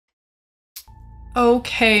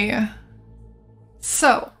Okay,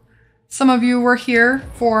 so some of you were here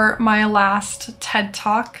for my last TED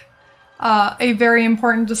Talk, a very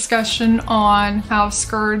important discussion on how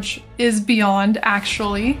Scourge is beyond,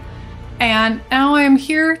 actually, and now I am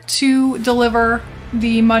here to deliver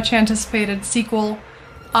the much anticipated sequel.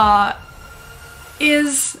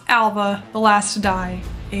 Is Alva the last to die?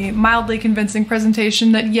 A mildly convincing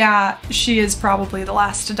presentation that, yeah, she is probably the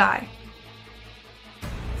last to die.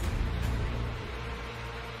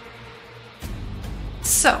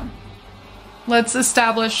 So, let's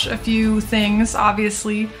establish a few things,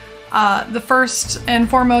 obviously. The first and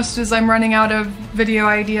foremost is I'm running out of video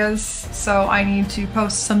ideas, so I need to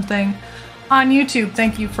post something on YouTube.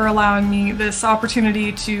 Thank you for allowing me this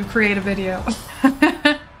opportunity to create a video.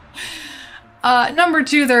 Number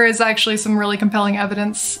two, there is actually some really compelling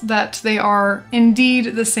evidence that they are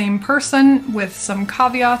indeed the same person, with some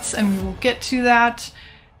caveats, and we will get to that.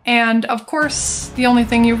 And of course, the only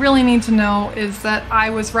thing you really need to know is that I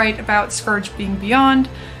was right about Scourge being beyond,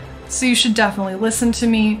 so you should definitely listen to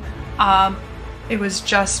me. It was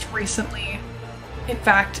just recently, in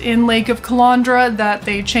fact, in Lake of Calandra, that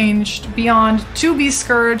they changed beyond to be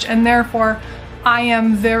Scourge, and therefore I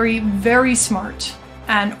am very, very smart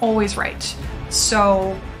and always right.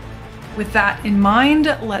 So with that in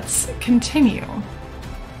mind, let's continue.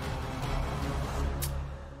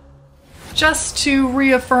 Just to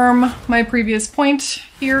reaffirm my previous point,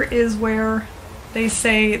 here is where they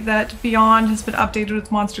say that Beyond has been updated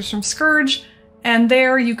with monsters from Scourge, and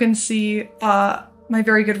there you can see my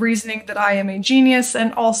very good reasoning that I am a genius,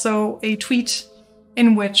 and also a tweet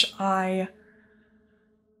in which I,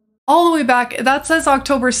 all the way back, that says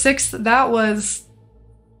October 6th, that was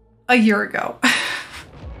a year ago.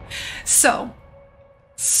 So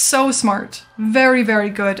smart, very, very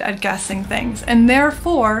good at guessing things, and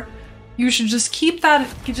therefore you should just keep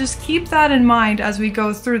that in mind as we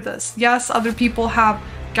go through this. Yes, other people have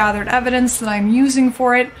gathered evidence that I'm using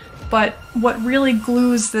for it, but what really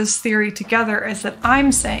glues this theory together is that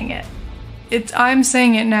I'm saying it. I'm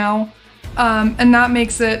saying it now, and that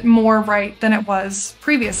makes it more right than it was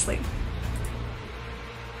previously.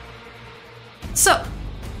 So,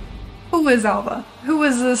 who is Alva?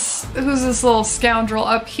 Who's this little scoundrel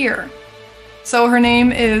up here? So her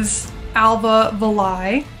name is Alva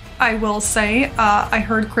Valai. I will say, I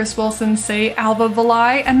heard Chris Wilson say Alva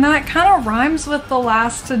Valai, and that kind of rhymes with the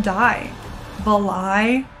last to die.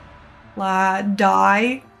 Valai?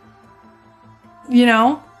 Die? You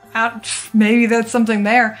know? Maybe that's something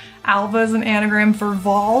there. Alva is an anagram for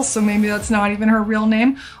Vol, so maybe that's not even her real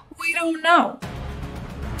name. We don't know.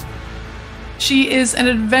 She is an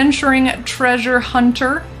adventuring treasure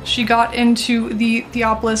hunter. She got into the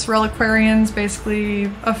Theopolis Reliquarians,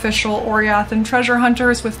 basically official Oriathan treasure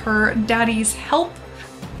hunters, with her daddy's help.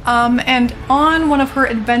 And on one of her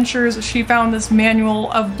adventures, she found this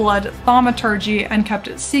manual of blood thaumaturgy and kept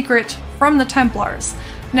it secret from the Templars.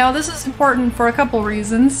 Now, this is important for a couple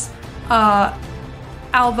reasons.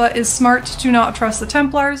 Alva is smart to not trust the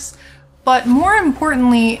Templars, but more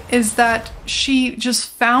importantly is that she just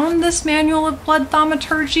found this manual of blood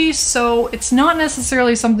thaumaturgy, so it's not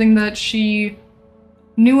necessarily something that she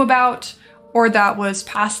knew about or that was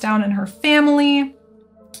passed down in her family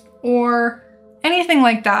or anything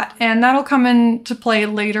like that. And that'll come into play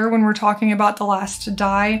later when we're talking about the last to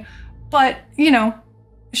die. But, you know,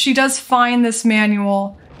 she does find this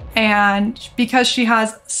manual, and because she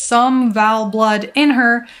has some Val blood in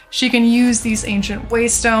her, she can use these ancient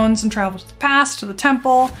waystones and travel to the past, to the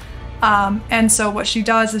temple. And so what she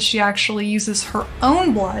does is she actually uses her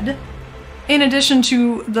own blood in addition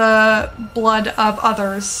to the blood of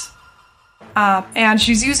others. And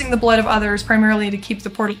she's using the blood of others primarily to keep the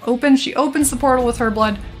portal open. She opens the portal with her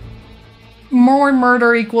blood. More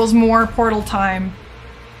murder equals more portal time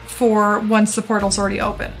for once the portal's already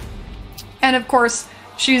open. And of course,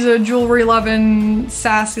 she's a jewelry-loving,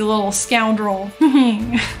 sassy little scoundrel.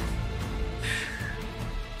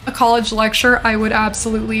 A college lecture, I would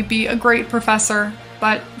absolutely be a great professor,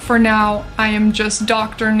 but for now, I am just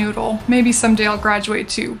Dr. Noodle. Maybe someday I'll graduate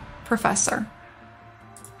to professor.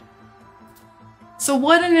 So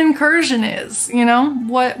what an incursion is, you know?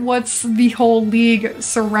 What's the whole league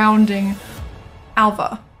surrounding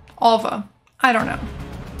Alva? I don't know.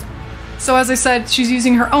 So as I said, she's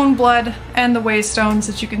using her own blood and the waystones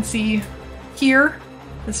that you can see here,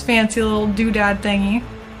 this fancy little doodad thingy.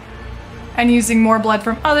 And using more blood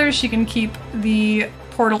from others, she can keep the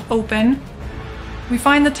portal open. We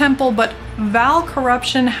find the temple, but Val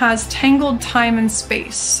corruption has tangled time and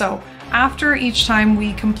space. So after each time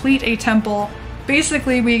we complete a temple,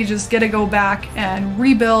 basically we just get to go back and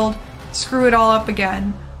rebuild, screw it all up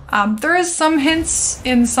again. There is some hints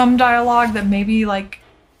in some dialogue that maybe like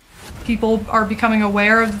people are becoming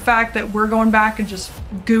aware of the fact that we're going back and just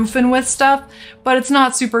goofing with stuff, but it's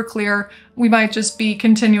not super clear. We might just be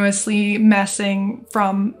continuously messing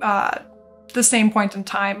from the same point in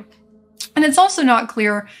time. And it's also not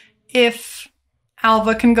clear if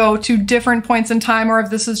Alva can go to different points in time or if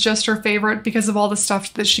this is just her favorite because of all the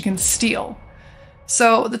stuff that she can steal.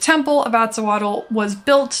 So the Temple of Atzoatl was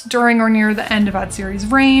built during or near the end of Atziri's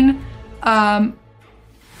reign.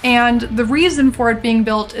 And the reason for it being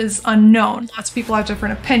built is unknown. Lots of people have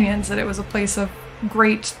different opinions, that it was a place of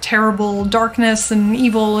great, terrible darkness and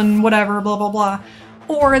evil and whatever, blah, blah, blah.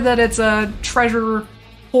 Or that it's a treasure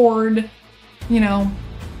hoard, you know,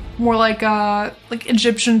 more like a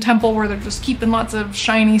Egyptian temple where they're just keeping lots of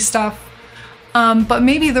shiny stuff. But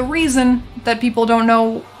maybe the reason that people don't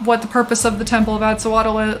know what the purpose of the Temple of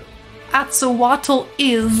Atzoatl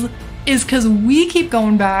is because we keep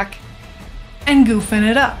going back and goofing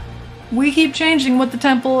it up. We keep changing what the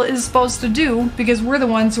temple is supposed to do because we're the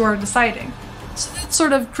ones who are deciding. So that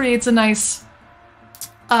sort of creates a nice,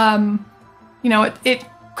 you know, it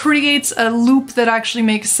creates a loop that actually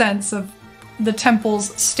makes sense of the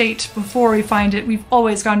temple's state before we find it. We've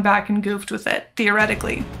always gone back and goofed with it,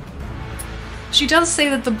 theoretically. She does say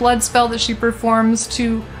that the blood spell that she performs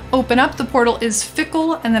to open up the portal is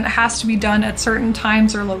fickle and that it has to be done at certain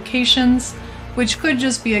times or locations, which could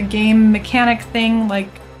just be a game mechanic thing, like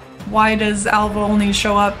why does Alva only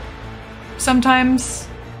show up sometimes,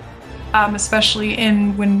 especially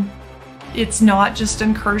when it's not just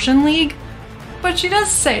Incursion League. But she does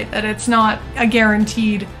say that it's not a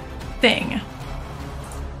guaranteed thing.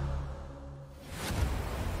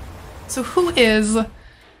 So who is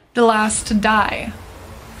the last to die?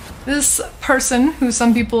 This person, who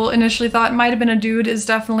some people initially thought might have been a dude, is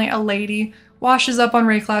definitely a lady. Washes up on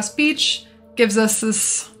Wraeclast Beach, gives us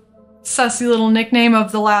this sussy little nickname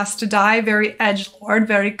of the last to die, very edgelord,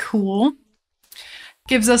 very cool.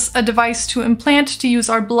 Gives us a device to implant to use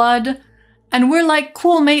our blood, and we're like,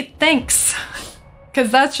 cool mate, thanks.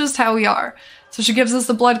 Because that's just how we are. So she gives us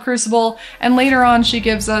the blood crucible, and later on she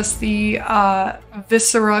gives us the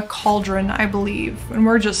viscera cauldron, I believe. And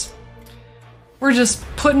we're just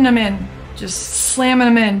putting them in, just slamming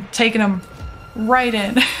them in, taking them right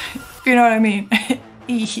in, if you know what I mean.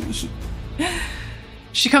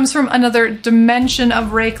 She comes from another dimension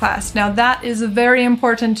of Wraeclast. Now that is very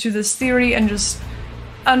important to this theory and just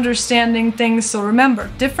understanding things. So remember,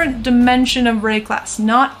 different dimension of Wraeclast,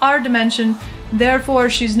 not our dimension. Therefore,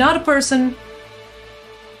 she's not a person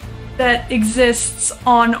that exists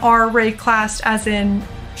on our Wraeclast, as in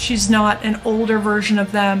she's not an older version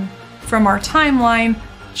of them from our timeline.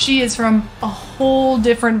 She is from a whole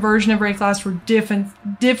different version of Wraeclast where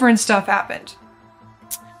different stuff happened.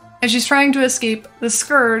 And she's trying to escape the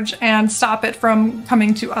Scourge and stop it from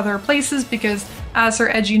coming to other places because, as her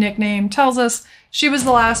edgy nickname tells us, she was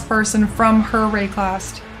the last person from her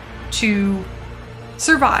Wraeclast to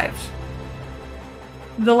survive.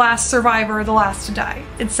 The last survivor, the last to die,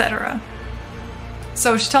 etc.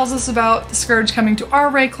 So she tells us about the Scourge coming to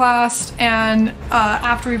our Wraeclast, and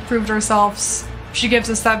after we've proved ourselves, she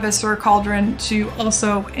gives us that Viscera Cauldron to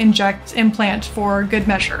also implant for good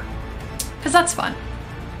measure. Because that's fun.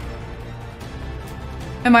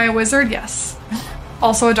 Am I a wizard? Yes.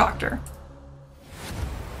 Also a doctor.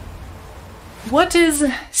 What is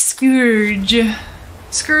Scourge?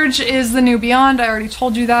 Scourge is the new beyond. I already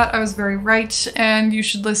told you that. I was very right, and you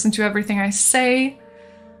should listen to everything I say.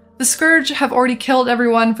 The Scourge have already killed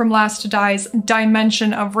everyone from Last to Die's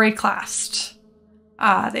dimension of Wraeclast.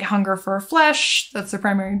 They hunger for flesh, that's their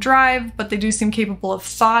primary drive, but they do seem capable of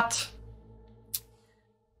thought.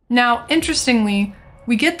 Now, interestingly,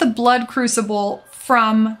 we get the blood crucible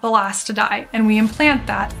from the Last to Die, and we implant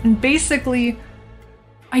that, and basically,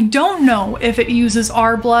 I don't know if it uses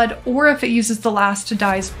our blood or if it uses the Last to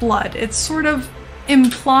Die's blood. It's sort of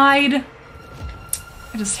implied.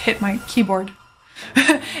 I just hit my keyboard.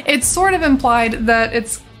 It's sort of implied that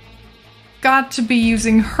it's got to be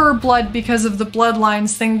using her blood because of the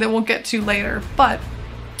bloodlines thing that we'll get to later. But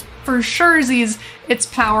for surezies, it's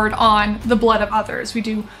powered on the blood of others. We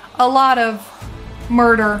do a lot of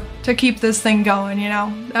murder to keep this thing going, you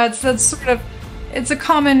know? That's sort of, it's a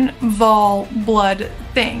common Vol blood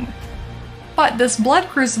thing. But this blood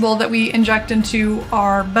crucible that we inject into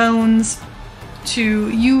our bones to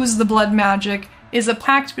use the blood magic is a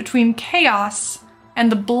pact between Chaos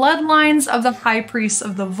and the bloodlines of the High Priests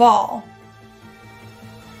of the Vol.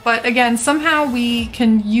 But again, somehow we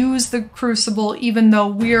can use the crucible even though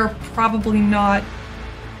we're probably not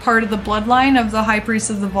part of the bloodline of the High Priests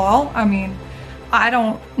of the Vol. I mean, I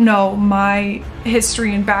don't know my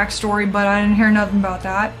history and backstory, but I didn't hear nothing about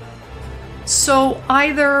that. So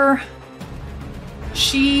either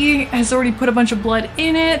she has already put a bunch of blood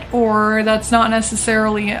in it, or that's not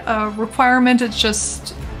necessarily a requirement. It's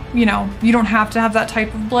just, you know, you don't have to have that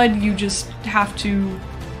type of blood. You just have to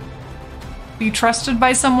be trusted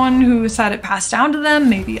by someone who's had it passed down to them.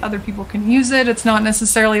 Maybe other people can use it. It's not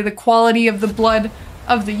necessarily the quality of the blood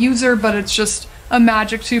of the user, but it's just a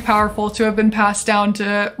magic too powerful to have been passed down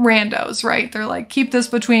to randos, right? They're like, keep this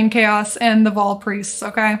between Chaos and the Vol priests,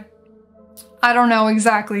 okay? I don't know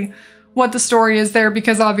exactly what the story is there,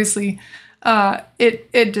 because obviously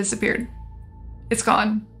it disappeared. It's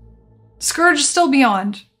gone. Scourge is still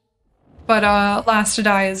beyond, but Last to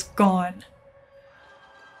Die is gone.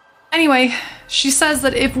 Anyway, she says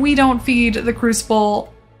that if we don't feed the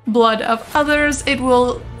Crucible blood of others, it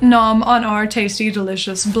will nom on our tasty,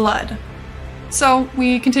 delicious blood. So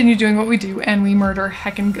we continue doing what we do, and we murder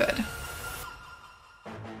heckin' good.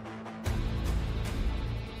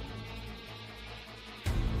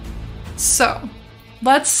 So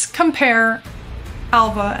let's compare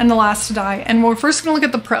Alva and The Last to Die, and we're first gonna look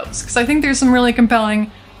at the pros, because I think there's some really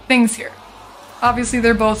compelling things here. Obviously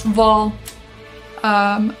they're both Vol.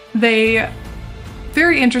 They,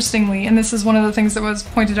 very interestingly, and this is one of the things that was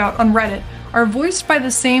pointed out on Reddit, are voiced by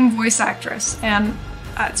the same voice actress, and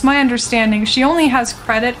it's my understanding she only has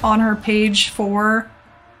credit on her page for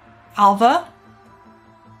Alva,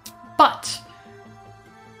 but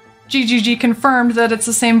GGG confirmed that it's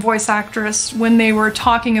the same voice actress when they were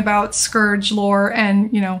talking about Scourge lore,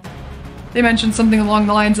 and, you know, they mentioned something along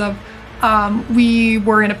the lines of, we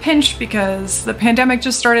were in a pinch because the pandemic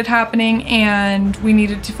just started happening and we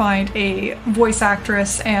needed to find a voice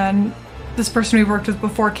actress, and this person we worked with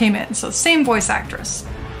before came in. So same voice actress.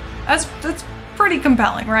 That's pretty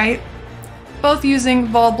compelling, right? Both using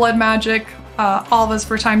Vol blood magic, Alva's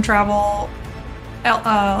for time travel,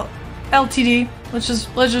 LTD, let's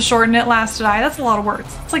just shorten it, Last to Die. That's a lot of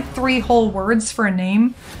words. It's like 3 whole words for a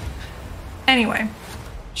name. Anyway,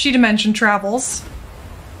 she dimension travels.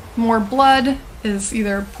 More blood is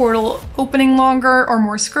either portal opening longer or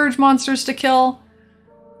more Scourge monsters to kill.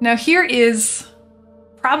 Now here is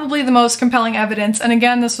probably the most compelling evidence, and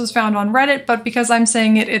again, this was found on Reddit, but because I'm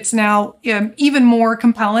saying it, it's now even more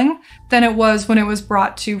compelling than it was when it was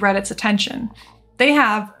brought to Reddit's attention. They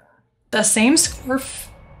have the same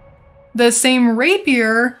scarf, the same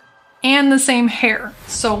rapier, and the same hair.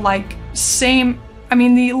 So like same, I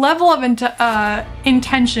mean, the level of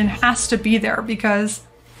intention has to be there, because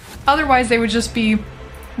otherwise they would just be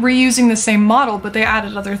reusing the same model, but they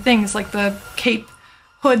added other things like the cape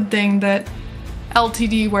hood thing that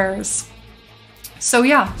LTD wears. So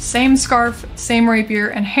yeah, same scarf, same rapier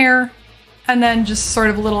and hair. And then just sort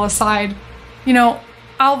of a little aside, you know,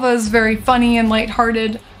 Alva is very funny and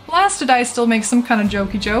lighthearted. Last to Die still makes some kind of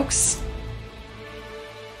jokey jokes.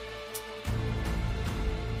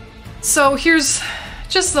 So here's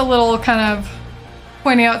just a little kind of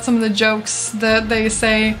pointing out some of the jokes that they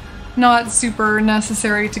say, not super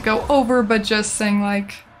necessary to go over, but just saying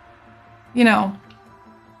like, you know,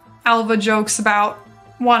 Alva jokes about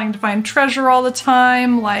wanting to find treasure all the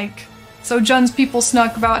time, like, so Jun's people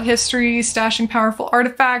snuck about history, stashing powerful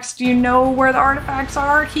artifacts. Do you know where the artifacts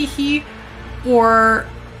are? Hee hee. Or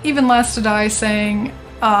even Last to Die saying,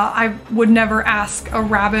 I would never ask a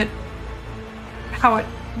rabbit how it,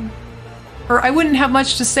 or I wouldn't have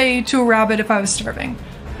much to say to a rabbit if I was starving.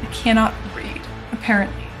 I cannot read,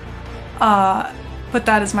 apparently. But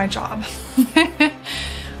that is my job.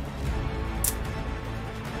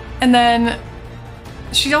 And then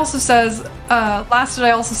she also says, Last to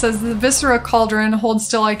Die also says, the Viscera Cauldron, hold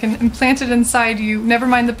still, I can implant it inside you. Never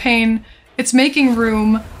mind the pain. It's making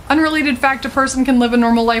room. Unrelated fact, a person can live a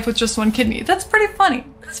normal life with just 1 kidney. That's pretty funny.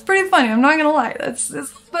 That's pretty funny, I'm not gonna lie. It's a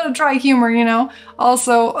bit of dry humor, you know?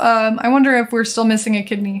 Also, I wonder if we're still missing a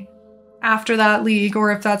kidney after that league,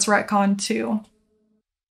 or if that's retcon too.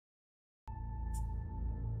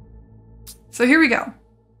 So here we go.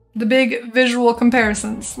 The big visual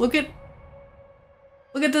comparisons. Look at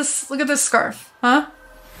this scarf, huh?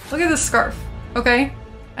 Look at this scarf, okay?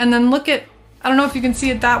 And then look at, I don't know if you can see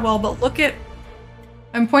it that well, but look at,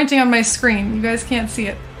 I'm pointing on my screen, you guys can't see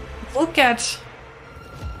it. Look at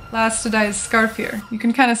Last to Die's scarf here. You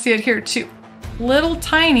can kind of see it here too. Little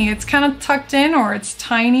tiny, it's kind of tucked in, or it's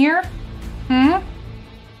tinier. And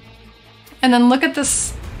then look at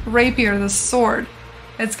this rapier, this sword.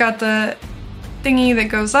 It's got the thingy that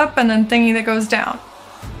goes up and then thingy that goes down.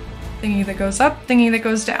 Thingy that goes up, thingy that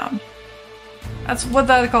goes down. That's what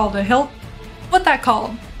that called, a hilt? What that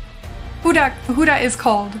called? Who that is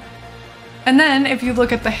called? And then if you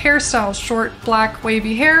look at the hairstyle, short, black,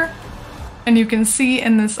 wavy hair, and you can see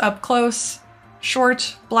in this up close,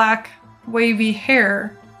 short, black, wavy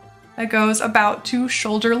hair that goes about to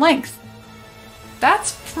shoulder length.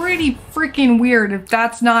 That's pretty freaking weird if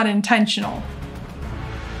that's not intentional.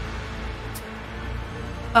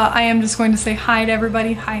 I am just going to say hi to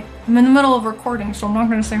everybody. Hi. I'm in the middle of recording, so I'm not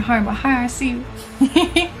going to say hi, but hi, I see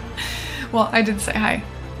you. Well, I did say hi.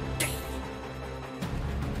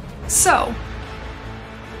 So,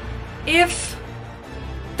 if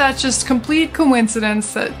that's just complete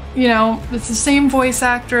coincidence that, you know, it's the same voice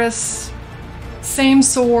actress, same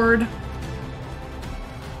sword,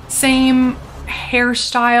 same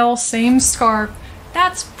hairstyle, same scarf,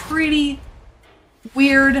 that's pretty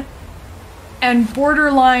weird and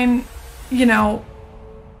borderline, you know,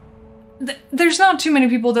 there's not too many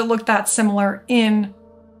people that look that similar in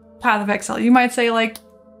Path of Exile. You might say like,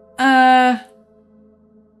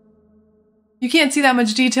 you can't see that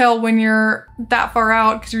much detail when you're that far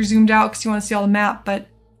out because you're zoomed out because you want to see all the map, but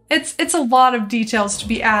it's a lot of details to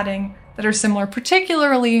be adding that are similar,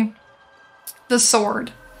 particularly the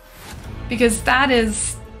sword, because that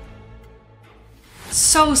is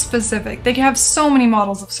so specific. They have so many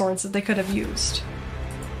models of swords that they could have used.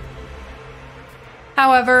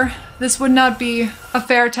 However, this would not be a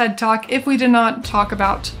fair TED Talk if we did not talk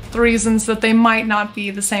about the reasons that they might not be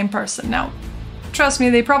the same person. Now, trust me,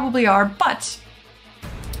 they probably are, but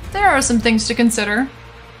there are some things to consider.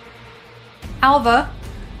 Alva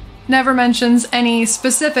never mentions any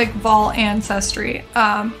specific Vol ancestry.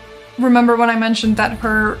 Remember when I mentioned that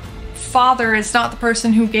her father is not the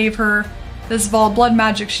person who gave her this Vol blood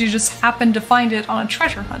magic, she just happened to find it on a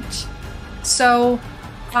treasure hunt. So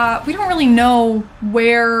we don't really know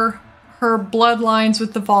where her bloodlines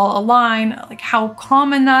with the Vol align, like how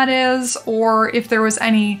common that is, or if there was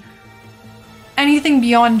anything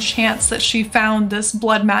beyond chance that she found this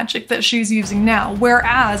blood magic that she's using now.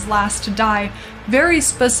 Whereas Last to Die, very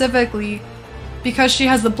specifically, because she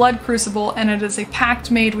has the blood crucible and it is a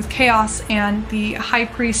pact made with Chaos and the high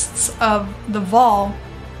priests of the Vol,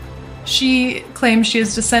 she claims she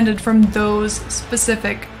is descended from those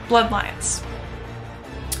specific bloodlines.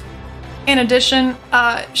 In addition,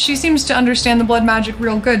 she seems to understand the blood magic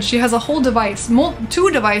real good. She has a whole device, two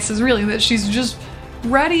devices really, that she's just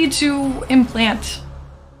ready to implant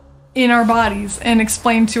in our bodies and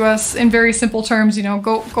explain to us in very simple terms, you know,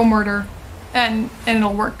 go murder and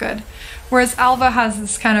it'll work good. Whereas Alva has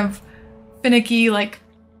this kind of finicky, like,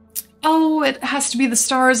 oh, it has to be the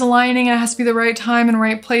stars aligning and it has to be the right time and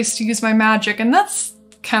right place to use my magic. And that's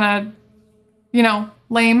kind of, you know,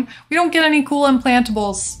 lame. We don't get any cool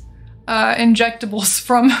implantables, injectables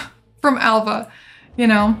from Alva, you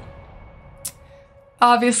know.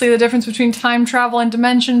 Obviously the difference between time travel and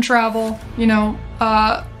dimension travel, you know,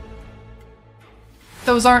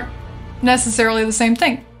 those aren't necessarily the same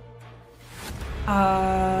thing.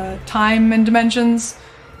 Time and dimensions,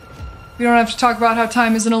 we don't have to talk about how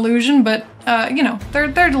time is an illusion, but, you know, they're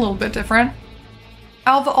a little bit different.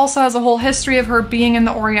 Alva also has a whole history of her being in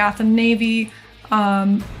the Oriathan Navy,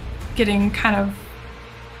 getting kind of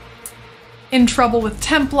in trouble with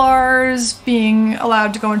Templars, being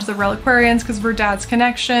allowed to go into the Reliquarians because of her dad's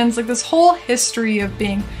connections, like this whole history of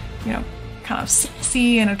being, you know, kind of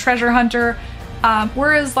sassy and a treasure hunter.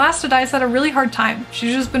 Whereas Last to Die has had a really hard time.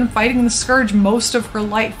 She's just been fighting the Scourge most of her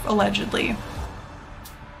life, allegedly.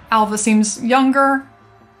 Alva seems younger.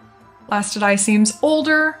 Last to Die seems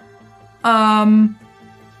older. And,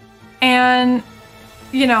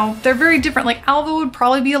 you know, they're very different. Like, Alva would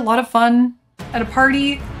probably be a lot of fun at a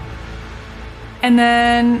party. And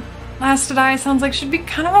then Last to Die sounds like she'd be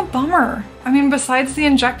kind of a bummer. I mean, besides the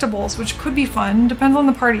injectables, which could be fun. Depends on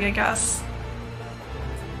the party, I guess.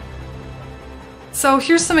 So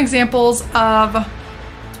here's some examples of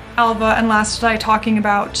Alva and Last to Die talking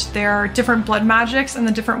about their different blood magics and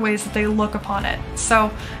the different ways that they look upon it.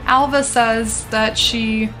 So Alva says that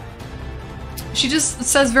she just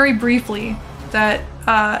says very briefly that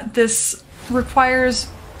this requires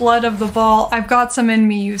blood of the Vol. I've got some in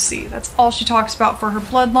me, you see. That's all she talks about for her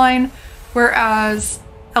bloodline. Whereas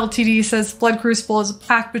LTD says blood crucible is a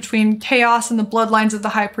pact between Chaos and the bloodlines of the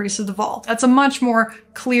High Priest of the Vol. That's a much more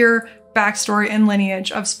clear backstory and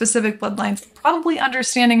lineage of specific bloodlines, probably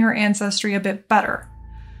understanding her ancestry a bit better.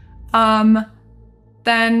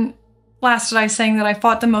 Then Last to Die saying that I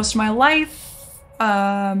fought the most of my life,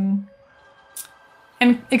 and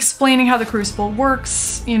explaining how the crucible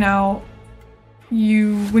works. You know,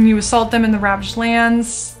 when you assault them in the ravaged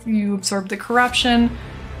lands, you absorb the corruption.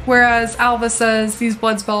 Whereas Alva says these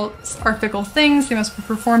blood spells are fickle things, they must be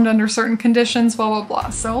performed under certain conditions, blah blah blah.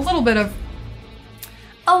 So a little bit of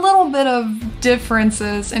a little bit of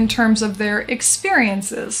differences in terms of their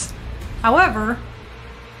experiences. However,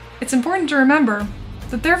 it's important to remember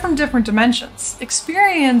that they're from different dimensions.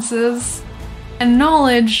 Experiences and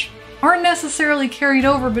knowledge aren't necessarily carried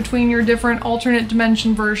over between your different alternate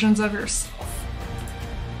dimension versions of yourself.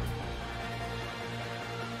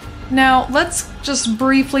 Now, let's just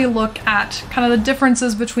briefly look at kind of the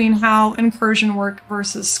differences between how incursion work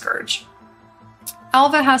versus scourge.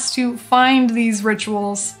 Alva has to find these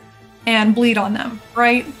rituals and bleed on them,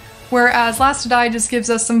 right? Whereas Last to Die just gives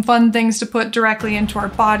us some fun things to put directly into our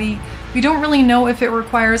body. We don't really know if it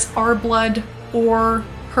requires our blood or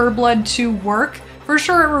her blood to work. For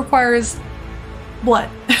sure it requires blood.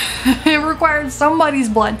 It requires somebody's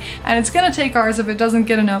blood, and it's gonna take ours if it doesn't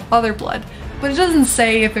get enough other blood. But it doesn't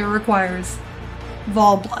say if it requires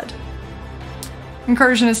Vol blood.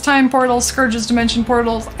 Incursion is time portals, Scourge is dimension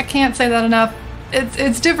portals. I can't say that enough.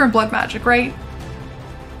 It's different blood magic, right?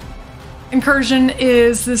 Incursion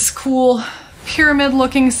is this cool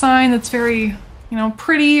pyramid-looking sign that's very, you know,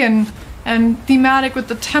 pretty and thematic with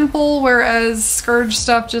the temple, whereas Scourge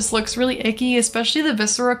stuff just looks really icky, especially the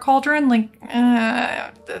Viscera Cauldron. Like,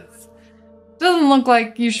 it doesn't look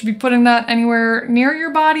like you should be putting that anywhere near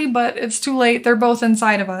your body, but it's too late. They're both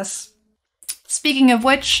inside of us. Speaking of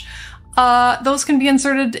which, those can be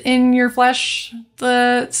inserted in your flesh,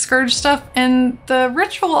 the Scourge stuff, and the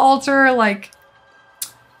Ritual Altar, like,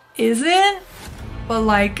 is it? But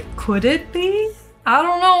like, could it be? I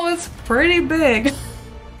don't know, it's pretty big.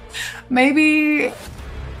 Maybe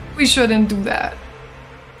we shouldn't do that.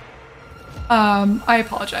 I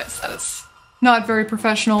apologize, that is not very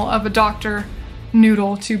professional of a Dr.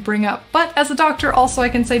 Noodle to bring up. But as a doctor, also I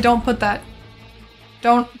can say don't put that.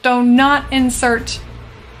 Don't not insert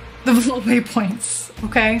the waypoints,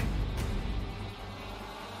 okay?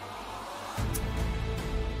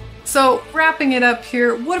 So wrapping it up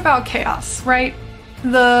here, what about chaos, right?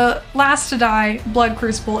 The Last to Die blood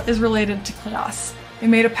crucible is related to chaos. They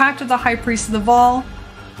made a pact with the High Priest of the Vol.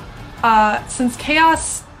 Since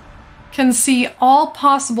chaos can see all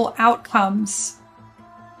possible outcomes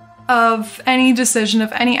of any decision,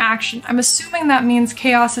 of any action, I'm assuming that means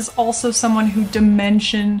chaos is also someone who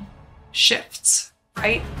dimension shifts,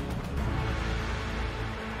 right?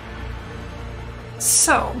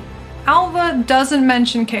 So, Alva doesn't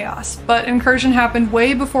mention chaos, but incursion happened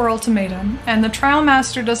way before Ultimatum, and the Trial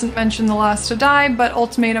Master doesn't mention the Last to Die, but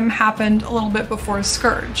Ultimatum happened a little bit before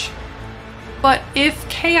Scourge. But if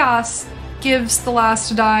chaos gives the Last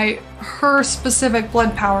to Die her specific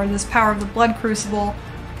blood power, this power of the blood crucible,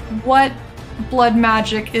 what blood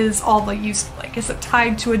magic is Alva used to? Like, is it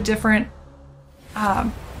tied to a different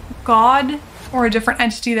god or a different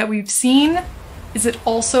entity that we've seen? Is it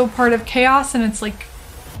also part of chaos and it's like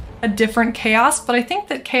a different chaos? But I think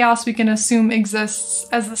that chaos we can assume exists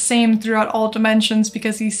as the same throughout all dimensions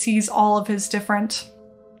because he sees all of his different,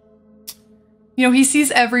 you know, he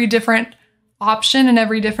sees every different option and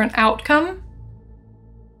every different outcome.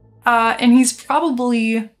 And he's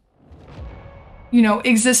probably, you know,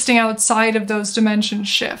 existing outside of those dimension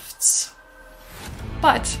shifts.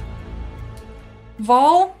 But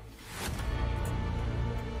Vol,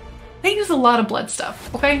 they use a lot of blood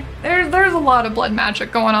stuff, okay? There's a lot of blood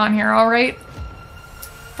magic going on here, alright?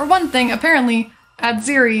 For one thing, apparently,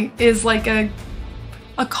 Adziri is like a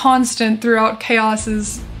constant throughout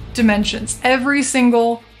Chaos's dimensions. Every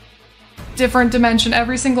single different dimension,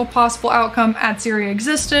 every single possible outcome, Adziri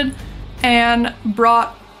existed and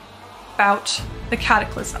brought about the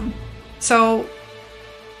Cataclysm. So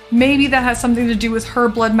maybe that has something to do with her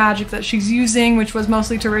blood magic that she's using, which was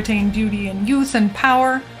mostly to retain beauty and youth and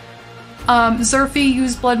power. Zerfi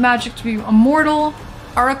used blood magic to be immortal.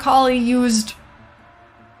 Arakali used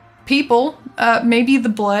people, maybe the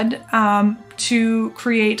blood, to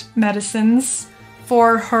create medicines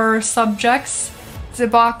for her subjects.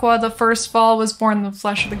 Zibakwa, the first Vol, was born in the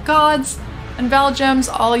flesh of the gods. And Valgems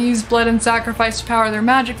all use blood and sacrifice to power their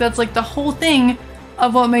magic. That's like the whole thing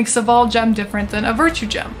of what makes a Vol gem different than a Virtue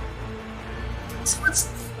gem. So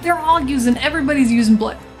they're all using, everybody's using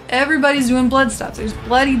blood. Everybody's doing blood stuff. There's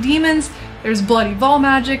bloody demons, there's bloody Vol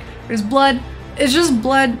magic, there's blood. It's just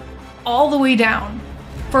blood all the way down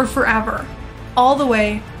for forever. All the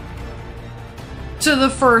way to the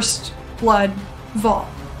first blood Vol.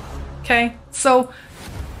 Okay? So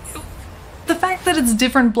the fact that it's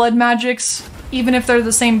different blood magics, even if they're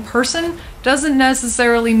the same person, doesn't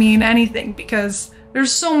necessarily mean anything because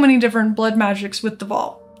there's so many different blood magics with the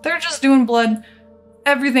Vol. They're just doing blood,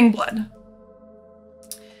 everything blood.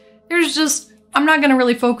 There's just, I'm not gonna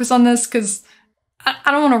really focus on this because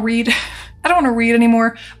I don't want to read. I don't want to read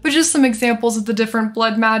anymore, but just some examples of the different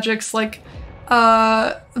blood magics, like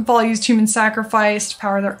Vol used human sacrifice to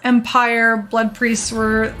power their empire. Blood priests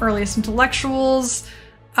were earliest intellectuals.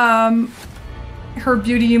 Her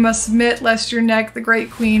beauty you must submit, lest your neck, the great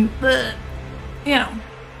queen. Bleh. You know,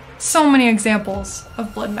 so many examples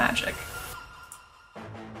of blood magic.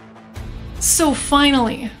 So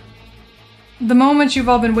finally, the moment you've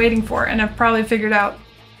all been waiting for, and have probably figured out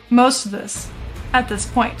most of this at this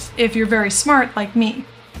point, if you're very smart like me.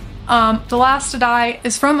 The last to die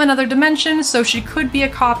is from another dimension, so she could be a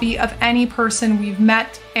copy of any person we've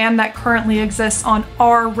met and that currently exists on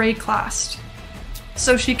our Wraeclast.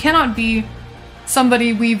 So she cannot be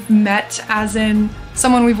somebody we've met, as in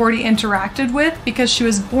someone we've already interacted with, because she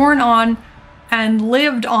was born on and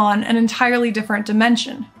lived on an entirely different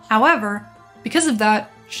dimension. However, because of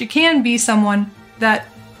that, she can be someone that,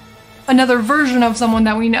 another version of someone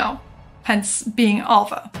that we know, hence being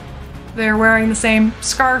Alva. They're wearing the same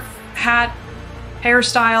scarf, hat,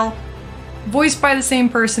 hairstyle, voiced by the same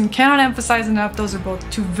person. Cannot emphasize enough, those are both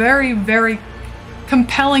two very, very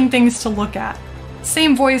compelling things to look at.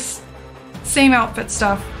 Same voice, same outfit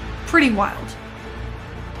stuff, pretty wild.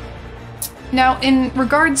 Now, in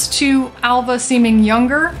regards to Alva seeming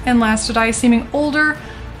younger and Last to Die seeming older,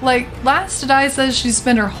 like, Last to Die says she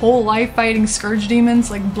spent her whole life fighting scourge demons,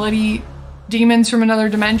 like bloody demons from another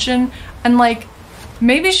dimension, and like,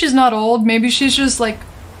 maybe she's not old, maybe she's just like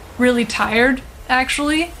really tired,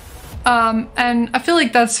 actually. And I feel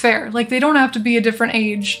like that's fair. Like, they don't have to be a different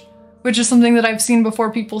age, which is something that I've seen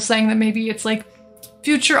before, people saying that maybe it's like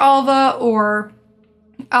future Alva or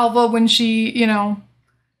Alva when she, you know,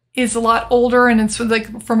 is a lot older and it's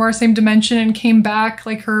like from our same dimension and came back,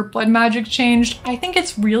 like her blood magic changed. I think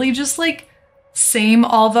it's really just like same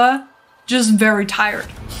Alva, just very tired.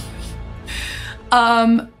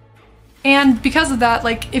 And because of that,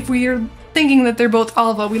 like, if we are thinking that they're both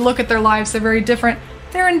Alva, we look at their lives, they're very different.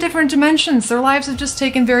 They're in different dimensions. Their lives have just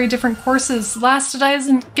taken very different courses. Last to Die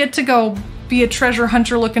doesn't get to go be a treasure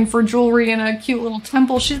hunter looking for jewelry in a cute little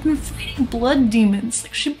temple. She's been fighting blood demons.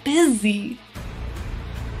 Like, she's busy.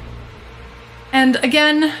 And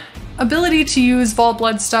again, ability to use Vol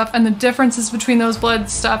blood stuff, and the differences between those blood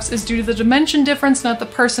stuffs is due to the dimension difference, not the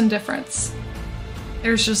person difference.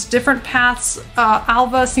 There's just different paths.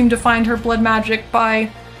 Alva seemed to find her blood magic by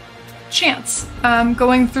chance,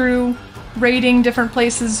 going through raiding different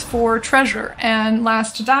places for treasure, and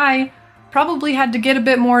Last to Die probably had to get a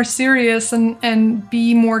bit more serious and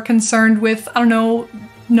be more concerned with, I don't know,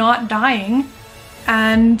 not dying,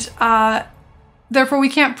 and therefore we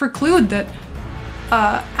can't preclude that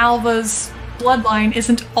Alva's bloodline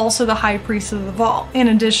isn't also the High Priest of the Vol. In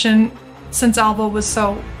addition, since Alva was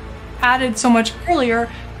so added so much earlier,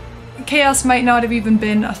 chaos might not have even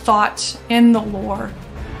been a thought in the lore.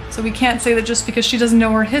 So we can't say that just because she doesn't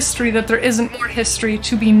know her history that there isn't more history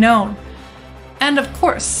to be known. And of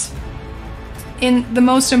course, in the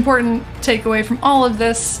most important takeaway from all of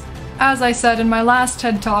this, as I said in my last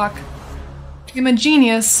TED Talk, I'm a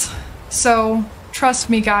genius, so trust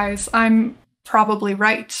me guys, I'm probably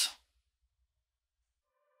right.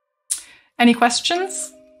 Any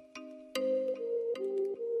questions?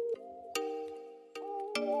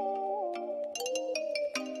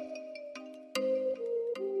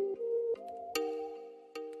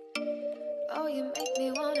 Oh, you make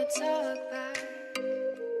me wanna talk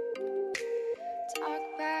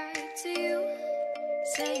back to you.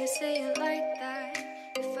 Say it like that.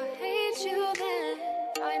 If I hate you, then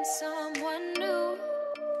find someone new.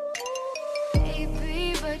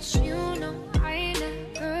 Baby, but you know I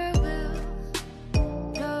never will.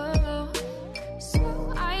 No,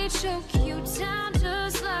 so I choke